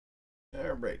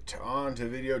Alright, on to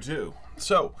video 2.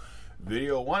 So,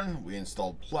 video 1, we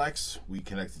installed Plex. We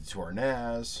connected to our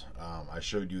NAS. I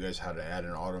showed you guys how to add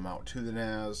an auto mount to the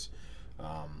NAS.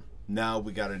 Now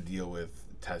we got to deal with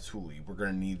Tautulli. We're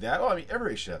going to need that. Well, I mean,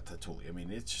 everybody should have Tautulli. I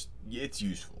mean, it's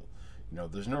useful. You know,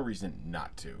 there's no reason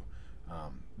not to.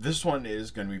 This one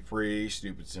is going to be pretty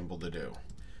stupid simple to do.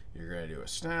 You're going to do a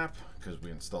snap, because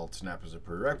we installed snap as a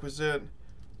prerequisite.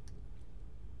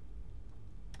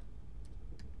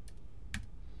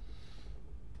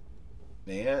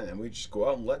 And we just go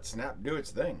out and let Snap do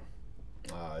its thing.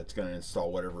 It's going to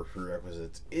install whatever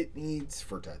prerequisites it needs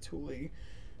for Tautulli,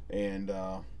 and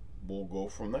we'll go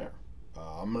from there.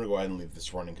 I'm going to go ahead and leave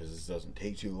this running because this doesn't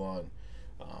take too long.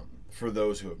 For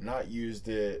those who have not used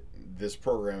it, this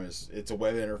program it's a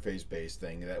web interface based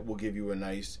thing that will give you a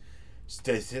nice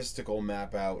statistical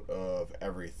map out of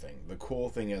everything. The cool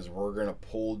thing is we're going to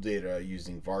pull data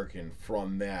using Varkin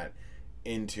from that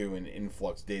into an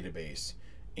influx database,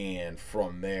 and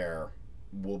from there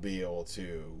we'll be able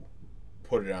to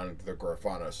put it on the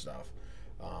Grafana stuff.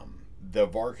 The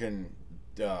Varkin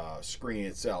screen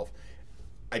itself,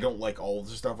 I don't like all of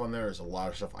the stuff on there. There's a lot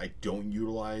of stuff I don't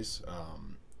utilize,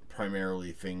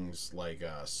 primarily things like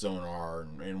sonar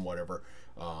and whatever.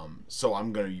 So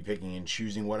I'm going to be picking and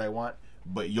choosing what I want,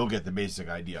 but you'll get the basic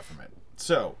idea from it.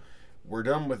 So we're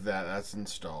done with that. That's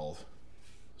installed.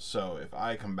 So if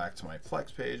I come back to my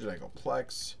Plex page and I go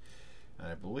Plex, and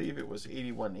I believe it was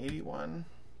 8181.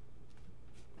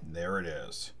 There it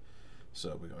is.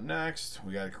 So we go next.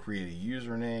 We got to create a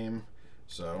username.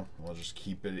 So we'll just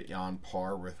keep it on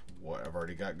par with what I've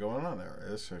already got going on there.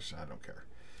 I don't care.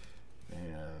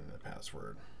 And the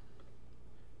password.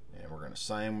 And we're going to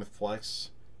sign with Plex.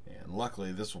 And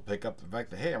luckily this will pick up the fact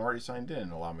that, hey, I'm already signed in,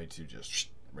 and allow me to just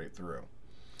right through.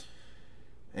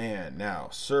 And now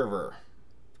server.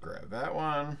 Grab that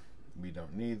one. We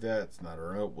don't need that. It's not a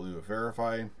remote. We'll do a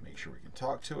verify. Make sure we can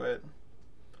talk to it.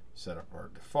 Set up our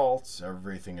defaults.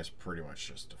 Everything is pretty much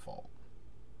just default.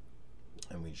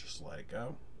 And we just let it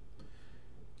go.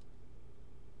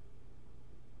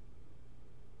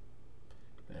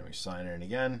 And we sign in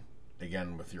again.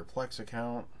 Again with your Plex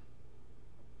account.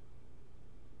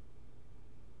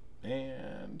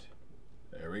 And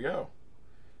there we go.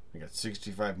 We got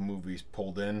 65 movies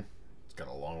pulled in. It's got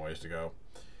a long ways to go.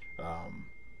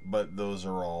 But those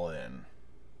are all in.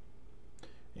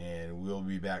 And we'll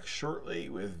be back shortly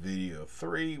with video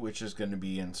 3, which is going to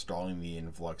be installing the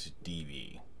Influx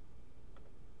DB.